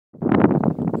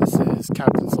is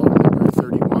Captain Slope number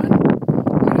 31.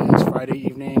 It is Friday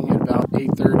evening at about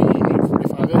 8:30,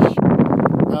 8:45-ish.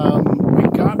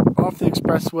 We got off the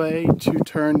expressway to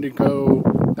turn to go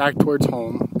back towards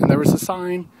home, and there was a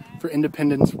sign for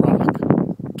Independence Rock,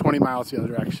 20 miles the other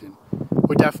direction.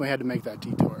 We definitely had to make that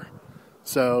detour.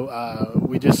 So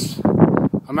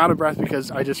I'm out of breath because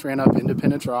I just ran up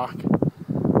Independence Rock,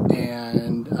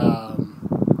 and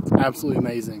absolutely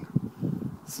amazing.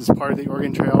 This is part of the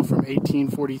Oregon Trail from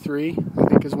 1843, I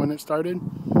think is when it started,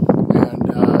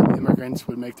 and immigrants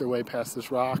would make their way past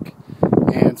this rock,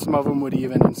 and some of them would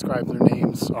even inscribe their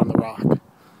names on the rock.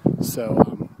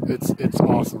 So it's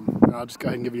awesome. And I'll just go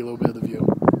ahead and give you a little bit of the view.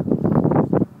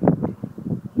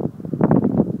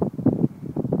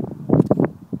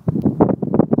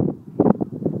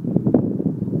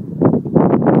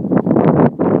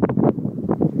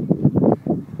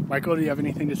 Michael, do you have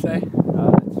anything to say?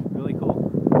 It's really cool.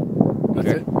 That's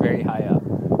it? Very high up.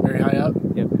 Very high up?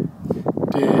 Yep.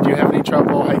 Did you have any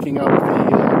trouble hiking up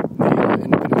the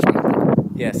Independence Rock?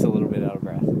 Yes, a little bit out of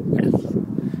breath. Yes.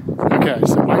 Okay,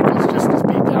 so Michael's just as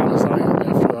beat down as I am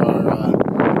after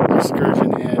our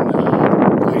excursion in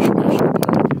Glacier National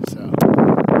Park. So,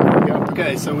 there we go.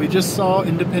 Okay, so we just saw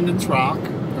Independence Rock,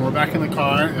 and we're back in the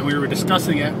car, and we were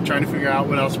discussing it, trying to figure out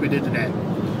what else we did today.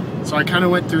 So I kind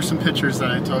of went through some pictures that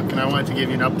I took, and I wanted to give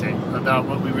you an update about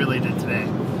what we really did today.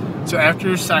 So after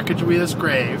Sacagawea's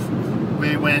grave,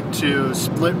 we went to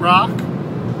Split Rock,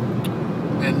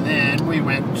 and then we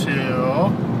went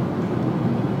to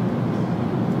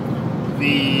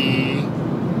the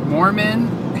Mormon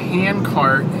Hand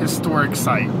Cart Historic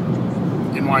Site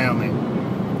in Wyoming.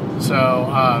 So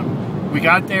we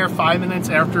got there 5 minutes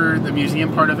after the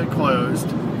museum part of it closed,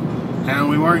 and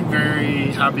we weren't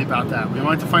very happy about that. We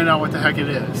wanted to find out what the heck it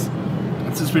is.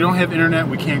 And since we don't have internet,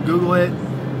 we can't Google it,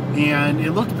 and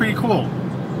it looked pretty cool.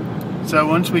 So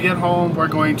once we get home, we're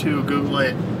going to Google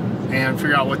it and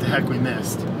figure out what the heck we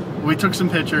missed. We took some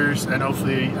pictures, and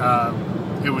hopefully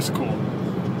it was cool.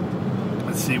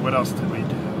 Let's see, what else did we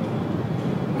do?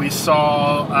 We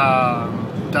saw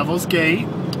Devil's Gate.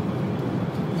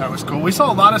 That was cool. We saw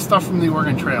a lot of stuff from the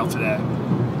Oregon Trail today.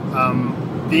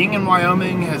 Being in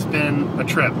Wyoming has been a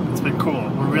trip. It's been cool.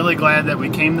 We're really glad that we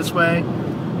came this way.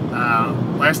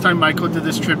 Last time Michael did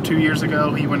this trip 2 years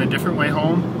ago, he went a different way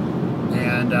home,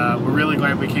 and we're really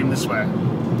glad we came this way.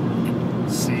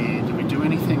 Let's see, did we do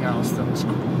anything else that was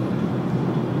cool?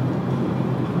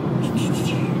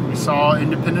 We saw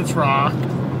Independence Rock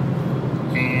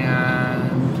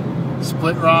and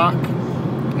Split Rock,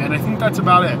 and I think that's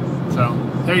about it. So,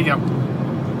 there you go.